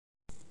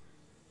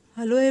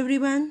Hello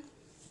everyone,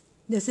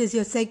 this is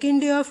your second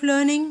day of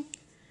learning.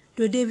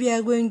 Today we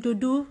are going to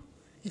do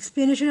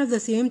explanation of the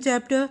same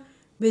chapter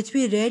which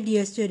we read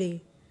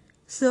yesterday.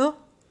 So,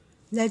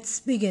 let's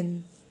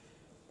begin.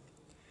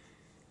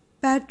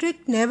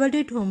 Patrick never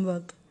did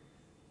homework.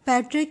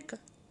 Patrick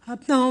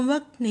अपना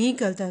homework नहीं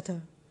करता था.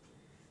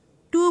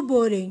 Too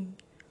boring.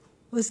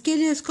 उसके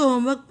लिए उसका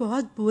homework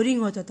बहुत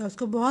boring होता था.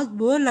 उसको बहुत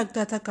बोर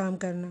लगता था काम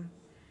करना.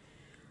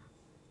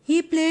 He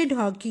played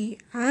hockey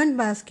and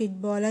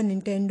basketball and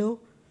Nintendo.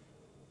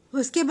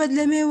 उसके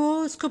बदले में वो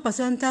उसको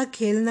पसंद था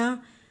खेलना,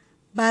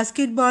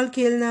 बास्केटबॉल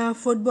खेलना,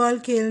 फुटबॉल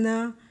खेलना.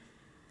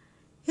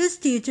 His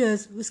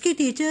teachers, उसके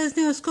टीचर्स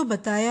ने उसको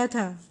बताया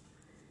था,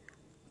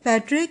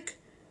 Patrick,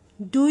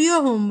 do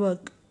your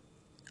homework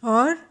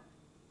or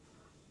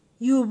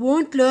you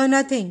won't learn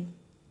a thing.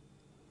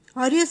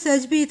 और ये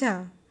सच भी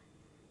था.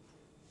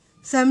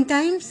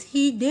 Sometimes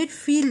he did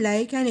feel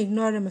like an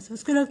ignoramus.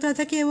 उसको लगता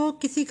था कि वो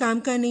किसी काम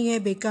का नहीं है,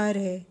 बेकार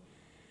है.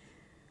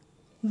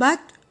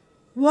 But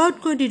what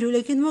could he do?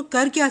 लेकिन वो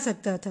कर क्या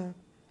सकता था?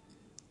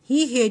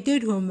 He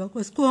hated homework.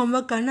 उसको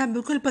होमवर्क करना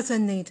बिल्कुल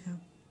पसंद नहीं था.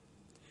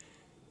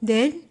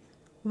 Then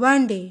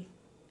one day,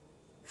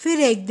 फिर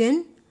एक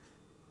दिन,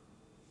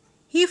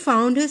 he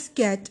found his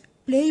cat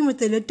playing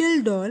with a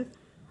little doll.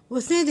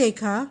 उसने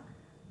देखा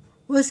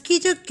उसकी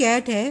जो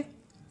कैट है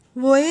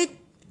वो एक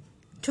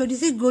छोटी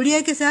सी गुड़िया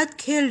के साथ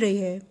खेल रही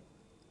है.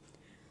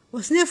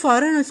 उसने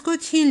फौरन उसको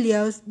छीन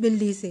लिया उस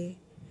बिल्ली से.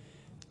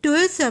 टू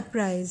हिज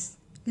सरप्राइज,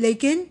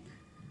 लेकिन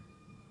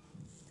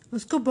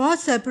उसको बहुत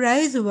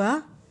सरप्राइज हुआ,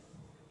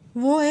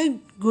 वो एक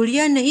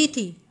गुड़िया नहीं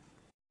थी,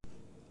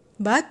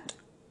 but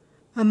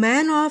a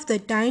man of the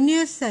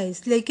टाइनिएस्ट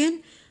size.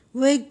 लेकिन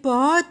वो एक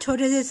बहुत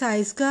छोटे से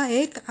साइज का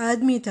एक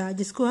आदमी था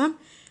जिसको हम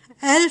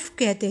एल्फ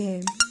कहते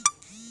हैं.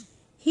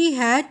 ही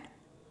had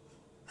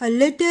a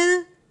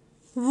little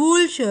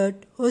wool shirt.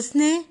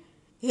 उसने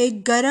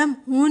एक गरम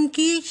ऊन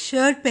की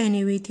शर्ट पहनी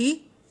हुई थी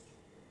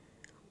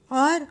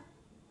और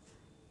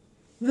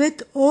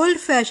विथ ओल्ड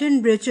फैशन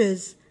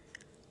ब्रीचेस.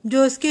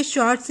 जो उसके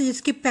शॉर्ट्स,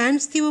 जिसकी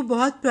पैंट्स थी वो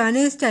बहुत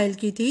पुराने स्टाइल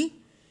की थी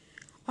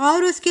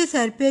और उसके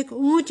सर पे एक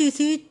ऊंची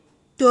सी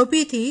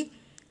टोपी थी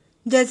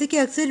जैसे कि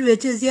अक्सर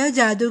विचेस या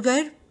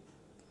जादूगर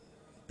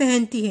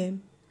पहनती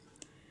हैं.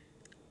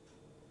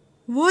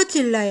 वो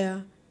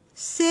चिल्लाया,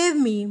 सेव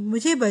मी,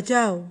 मुझे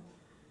बचाओ,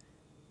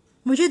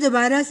 मुझे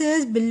दोबारा से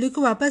इस बिल्ली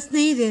को वापस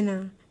नहीं देना.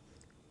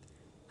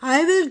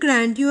 I will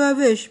grant you a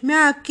wish. मैं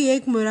आपकी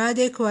एक मुराद,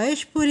 एक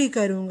ख्वाहिश पूरी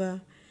करूँगा.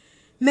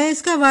 मैं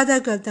इसका वादा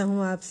करता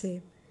हूँ आपसे.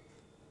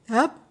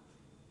 अब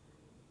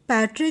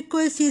पैट्रिक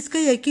को इस चीज़ का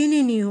यकीन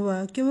ही नहीं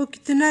हुआ कि वो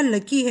कितना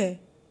लकी है.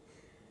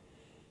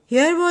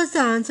 Here was the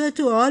answer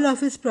to all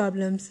of his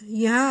problems.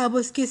 यहाँ अब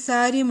उसकी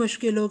सारी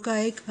मुश्किलों का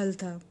एक हल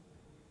था.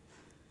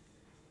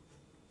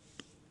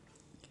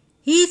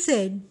 ही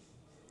सेड,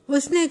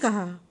 उसने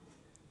कहा,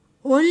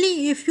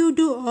 only if you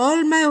do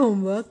all my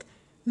homework.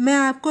 मैं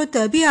आपको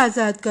तभी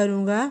आज़ाद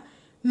करूँगा,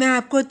 मैं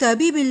आपको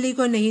तभी बिल्ली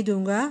को नहीं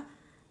दूँगा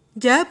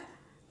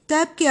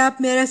तब कि आप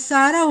मेरा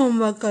सारा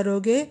होमवर्क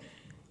करोगे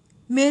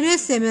मेरे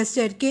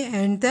सेमेस्टर के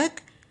एंड तक,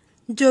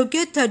 जो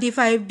कि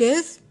 35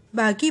 डेज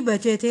बाकी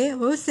बचे थे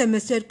उस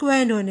सेमेस्टर को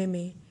एंड होने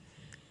में.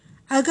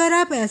 अगर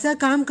आप ऐसा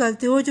काम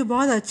करते हो जो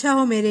बहुत अच्छा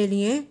हो मेरे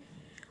लिए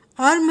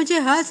और मुझे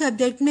हर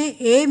सब्जेक्ट में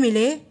ए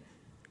मिले.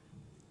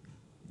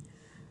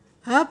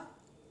 अब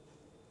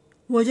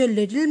वो जो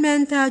लिटिल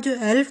मैन था, जो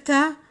एल्फ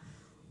था,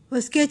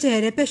 उसके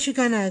चेहरे पे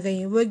शिकन आ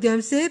गई. वो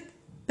एकदम से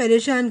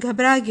परेशान,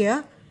 घबरा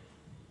गया.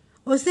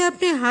 उसने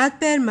अपने हाथ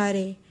पैर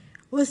मारे.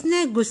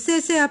 उसने गुस्से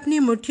से अपनी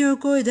मुट्ठियों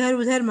को इधर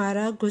उधर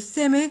मारा.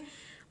 गुस्से में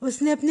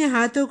उसने अपने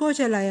हाथों को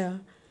चलाया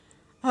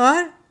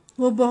और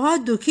वो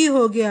बहुत दुखी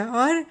हो गया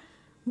और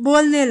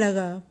बोलने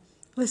लगा.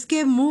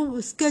 उसके मुंह,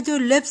 उसके जो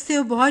लिप्स थे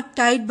वो बहुत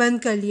टाइट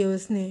बंद कर लिए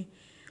उसने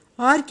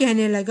और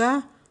कहने लगा,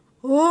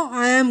 ओ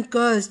आई एम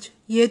कर्स्ड.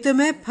 ये तो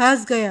मैं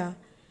फंस गया,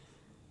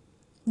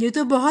 ये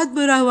तो बहुत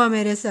बुरा हुआ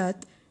मेरे साथ,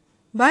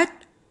 but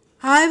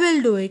I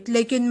will do it.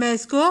 लेकिन मैं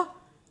इसको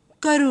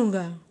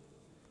करूँगा.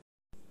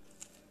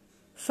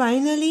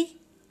 फाइनली,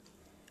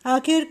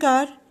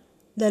 आखिरकार,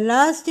 the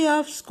last day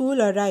of school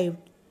arrived.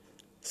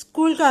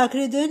 School का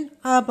आखिरी दिन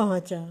आ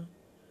पहुँचा.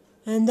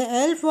 And the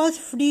elf was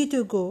free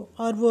to go.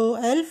 और वो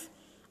एल्फ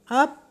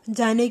अब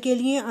जाने के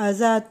लिए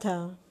आज़ाद था.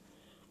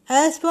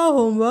 As for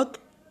homework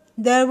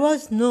there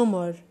was no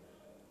more.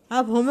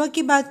 अब होमवर्क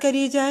की बात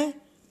करी जाए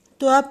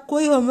तो अब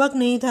कोई होमवर्क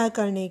नहीं था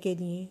करने के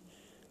लिए.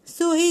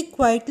 So he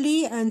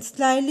quietly and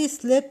slightly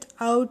slipped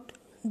out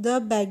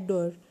the back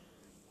door.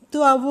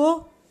 तो अब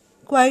वो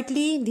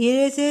क्वाइटली,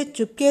 धीरे से,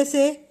 चुपके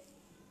से,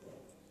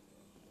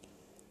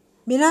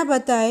 बिना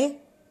बताए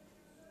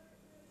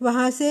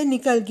वहाँ से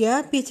निकल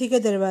गया पीछे के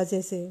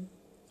दरवाजे से.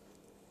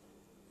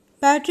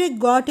 Patrick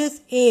got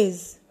his age.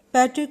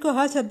 Patrick को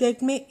हर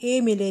सब्जेक्ट में ए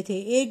मिले थे,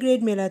 ए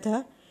ग्रेड मिला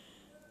था.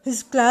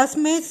 हिज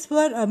क्लासमेट्स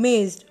वर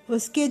अमेज्ड.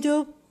 उसके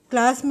जो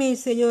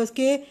क्लासमेट्स थे, जो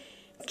उसके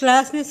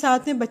क्लास में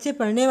साथ में बच्चे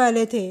पढ़ने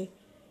वाले थे,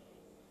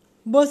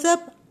 वो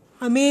सब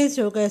अमेज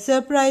हो गए,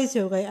 सरप्राइज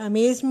हो गए.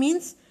 Amaze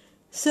means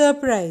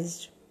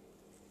surprised.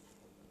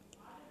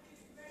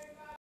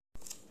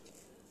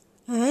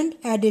 And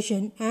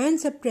addition and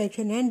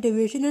subtraction and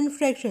division and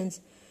fractions.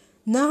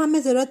 ना हमें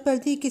ज़रूरत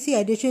पड़ती किसी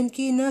एडिशन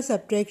की, ना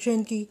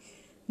सब्ट्रैक्शन की,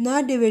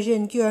 ना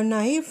डिविजन की और ना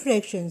ही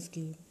फ्रैक्शंस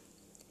की।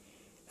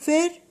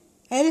 फिर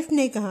एल्फ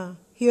ने कहा,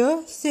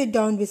 here sit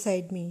down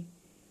beside me,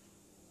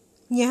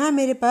 यहाँ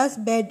मेरे पास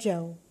बैठ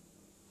जाओ।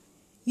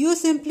 You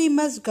simply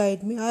must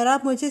guide me, और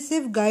आप मुझे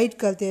सिर्फ गाइड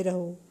करते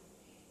रहो।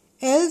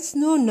 Elves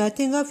know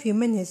nothing of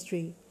human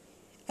history,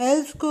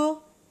 elves को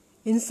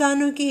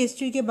इंसानों की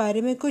हिस्ट्री के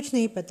बारे में कुछ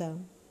नहीं पता।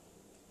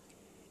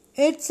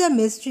 इट्स अ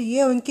मिस्ट्री,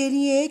 ये उनके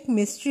लिए एक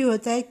मिस्ट्री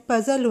होता है, एक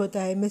पजल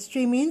होता है।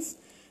 Mystery means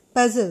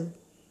puzzle.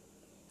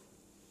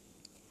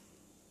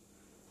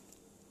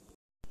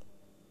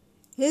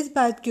 इस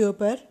बात के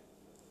ऊपर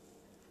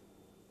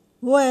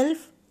वो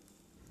एल्फ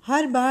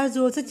हर बार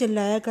जोर से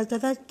चिल्लाया करता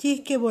था,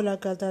 चीख के बोला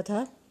करता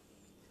था।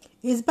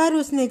 इस बार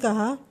उसने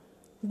कहा,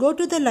 go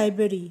to the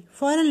library,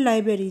 foreign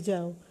library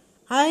जाओ।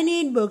 आई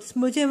नीड बुक्स,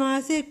 मुझे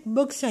वहाँ से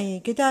बुक्स चाहिए,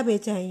 किताबें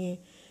चाहिए।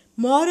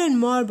 मोर एंड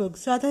मोर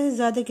बुक्स, ज़्यादा से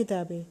ज़्यादा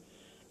किताबें।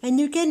 And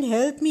you can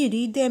help me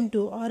read them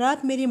to, और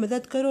आप मेरी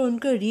मदद करो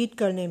उनको रीड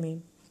करने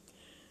में।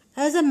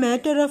 As a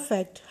matter of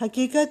fact,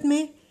 हकीकत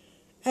में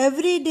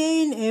every day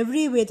in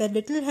every way the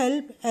little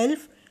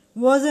elf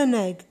was an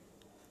egg.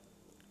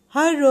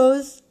 हर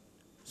रोज़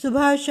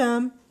सुबह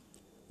शाम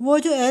वो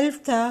जो एल्फ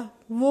था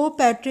वो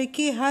पैट्रिक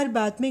की हर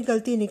बात में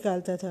गलती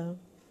निकालता था।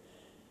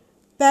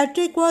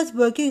 Patrick was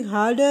working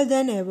harder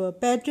than ever,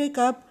 Patrick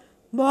अब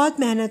बहुत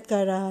मेहनत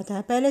कर रहा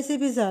था, पहले से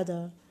भी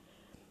ज़्यादा।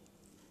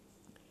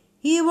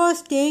 He was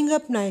staying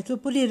up night, वो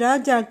पूरी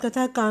रात जागता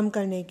था काम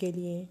करने के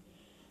लिए।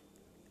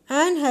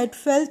 एंड हैड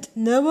फेल्ट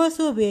नर्वस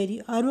और वेरी,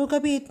 और वो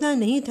कभी इतना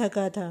नहीं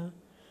थका था।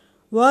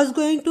 Was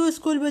going to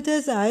school with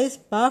his eyes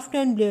puffed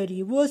and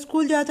ब्लेरी, वो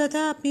स्कूल जाता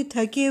था अपनी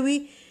थकी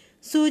हुई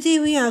सूजी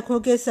हुई आंखों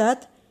के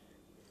साथ।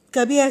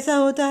 कभी ऐसा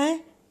होता है,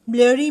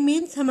 ब्लेरी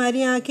मीन्स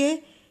हमारी आंखें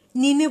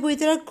नींद में पूरी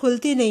तरह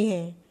खुलती नहीं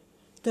हैं,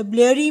 तो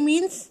ब्लेरी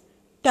मीन्स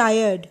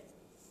टायर्ड,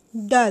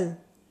 डल।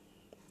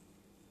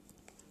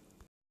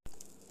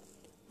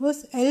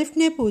 उस एल्फ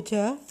ने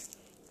पूछा,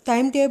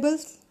 टाइम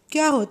टेबल्स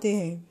क्या होते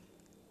हैं?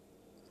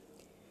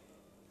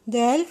 द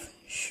एल्फ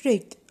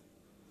श्रिक्ड,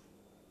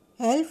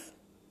 एल्फ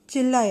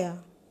चिल्लाया।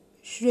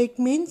 श्रिक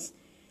मीन्स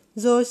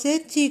जोर से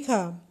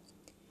चीखा।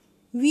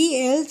 We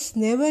elves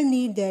never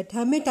need that,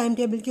 हमें टाइम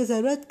टेबल की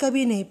ज़रूरत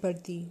कभी नहीं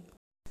पड़ती।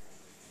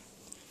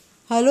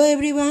 Hello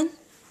everyone,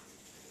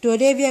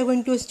 today we are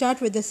going to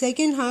start with the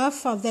second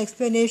half of the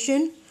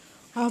explanation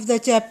of the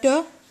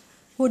chapter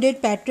who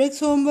did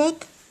पैट्रिक्स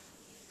homework.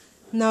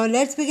 Now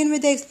let's begin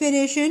with the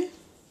explanation.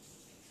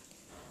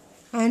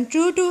 And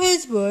true to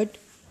his word,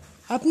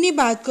 अपनी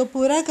बात को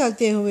पूरा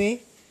करते हुए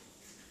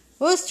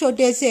उस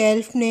छोटे से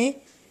elf ने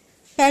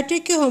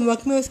पैट्रिक के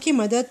होमवर्क में उसकी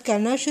मदद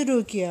करना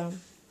शुरू किया।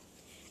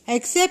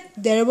 Accept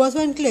their was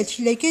one glitch,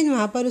 लेकिन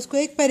वहाँ पर उसको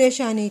एक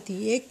परेशानी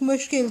थी, एक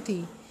मुश्किल थी।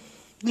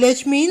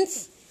 ग्लिच मीन्स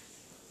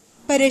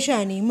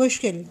परेशानी,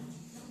 मुश्किल।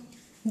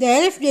 The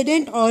elf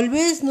didn't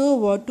always know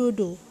what to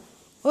do,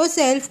 उस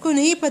एल्फ को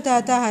नहीं पता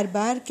था हर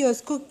बार कि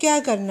उसको क्या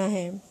करना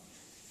है।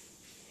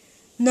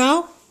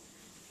 नाउ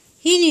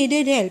ही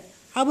नीडेड हेल्प,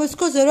 अब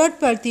उसको ज़रूरत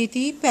पड़ती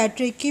थी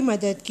पैट्रिक की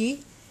मदद की।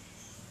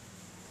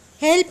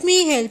 हेल्प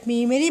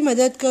मी, मेरी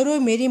मदद करो,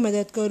 मेरी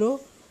मदद करो,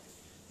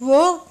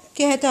 वो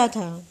कहता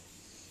था।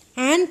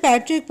 And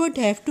Patrick would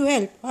have to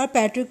help, और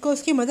पैट्रिक को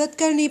उसकी मदद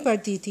करनी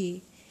पड़ती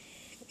थी।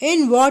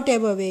 इन वॉट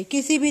एवर वे,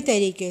 किसी भी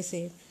तरीके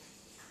से।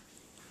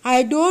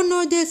 I don't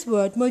know this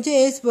word,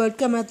 मुझे इस वर्ड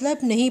का मतलब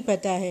नहीं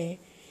पता है।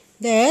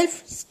 द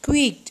एल्फ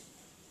स्क्वीक्ड,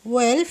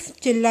 वो एल्फ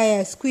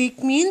चिल्लाया।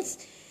 स्क्वीक मीन्स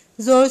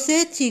जोर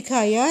से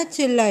चीखा या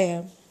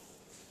चिल्लाया।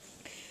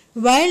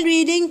 वाइल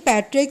रीडिंग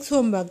पैट्रिक्स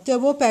होमवर्क,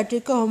 जब वो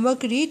पैट्रिक का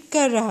होमवर्क रीड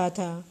कर रहा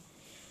था।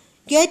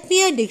 गेट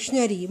मी अ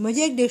डिक्शनरी,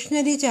 मुझे एक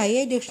डिक्शनरी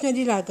चाहिए,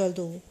 डिक्शनरी ला कर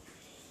दो।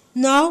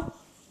 नाउ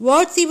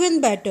व्हाट्स इवन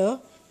बेटर,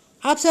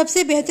 अब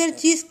सबसे बेहतर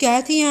चीज़ क्या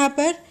थी यहाँ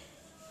पर?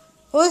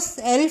 उस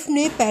एल्फ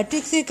ने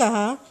पैट्रिक से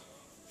कहा,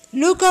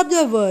 लुक अप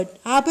द वर्ड,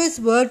 आप इस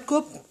वर्ड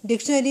को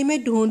डिक्शनरी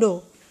में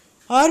ढूंढो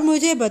और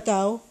मुझे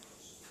बताओ।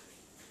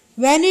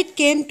 When it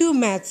came to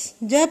maths,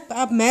 जब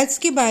अब मैथ्स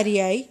की बारी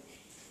आई,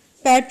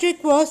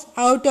 Patrick was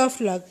out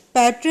of luck,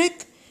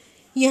 Patrick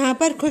यहाँ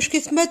पर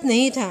खुशकिस्मत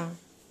नहीं था।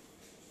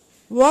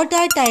 What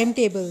are time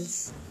tables?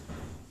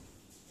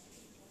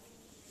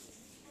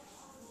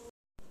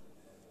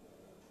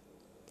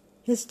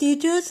 His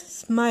teachers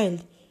smiled,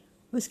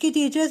 उसकी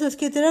टीचर्स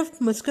उसकी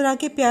तरफ मुस्कुरा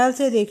के प्यार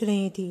से देख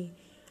रही थी।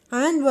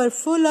 And were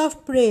full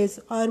of praise,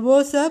 और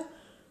वो सब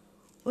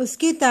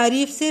उसकी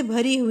तारीफ से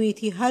भरी हुई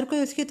थी। हर कोई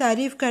उसकी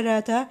तारीफ कर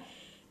रहा था,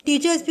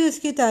 टीचर्स भी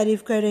उसकी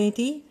तारीफ कर रही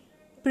थी।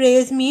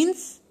 Praise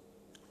means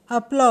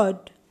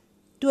applaud,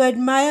 to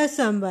admire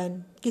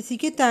someone, किसी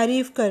की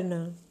तारीफ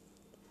करना।